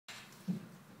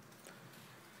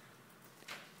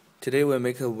Today we'll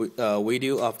make a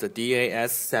video of the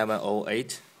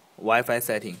Ds708 Wi-Fi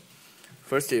setting.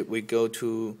 First, we go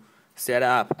to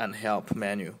Setup and Help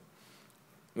menu.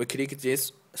 We click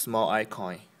this small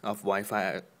icon of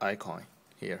Wi-Fi icon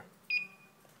here.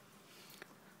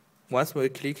 Once we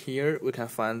click here, we can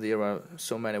find there are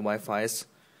so many Wi-Fis.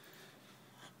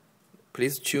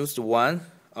 Please choose one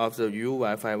of the U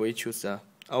Wi-Fi. We choose our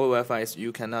Wi-Fi is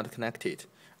you cannot connect it.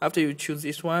 After you choose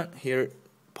this one, here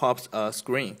pops a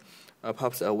screen,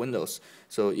 pops a Windows.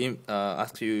 So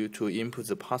asks you to input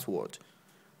the password.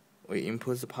 We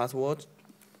input the password.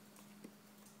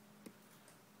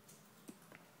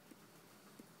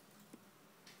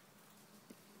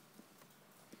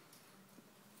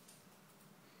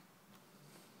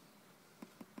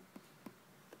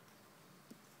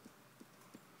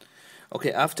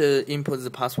 Okay, after input the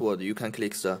password, you can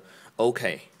click the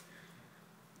OK.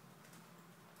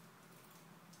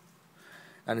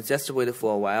 And just wait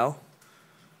for a while.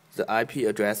 The IP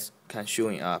address can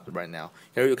showing up right now.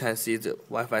 Here you can see the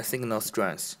Wi-Fi signal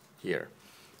strength here,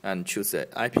 and choose the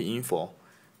IP info.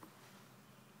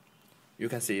 You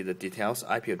can see the details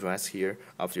IP address here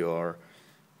of your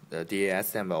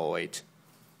Ds708,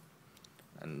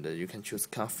 and you can choose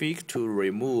config to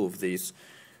remove this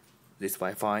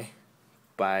Wi-Fi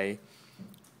by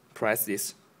press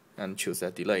this and choose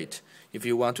delete. If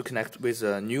you want to connect with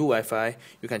a new Wi-Fi,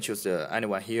 you can choose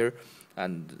anyone here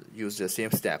and use the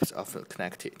same steps of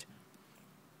connected.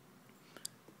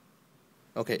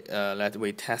 Okay, let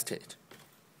me test it.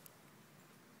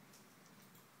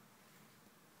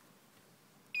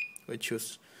 We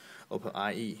choose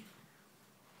OpenIE,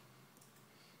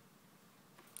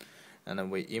 and then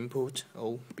we input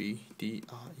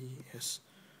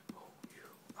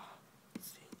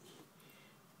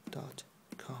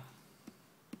obdresource.com.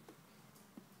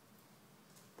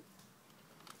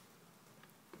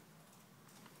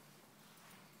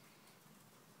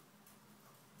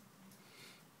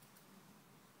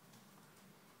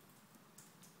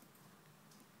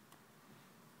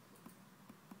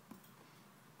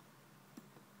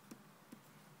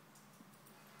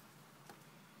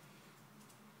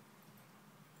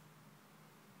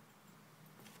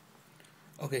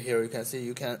 Okay, here you can see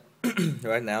you can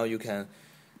right now you can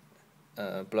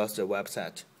browse the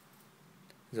website.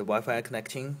 The Wi-Fi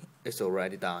connecting is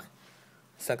already done.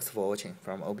 Thanks for watching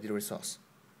from Ds708.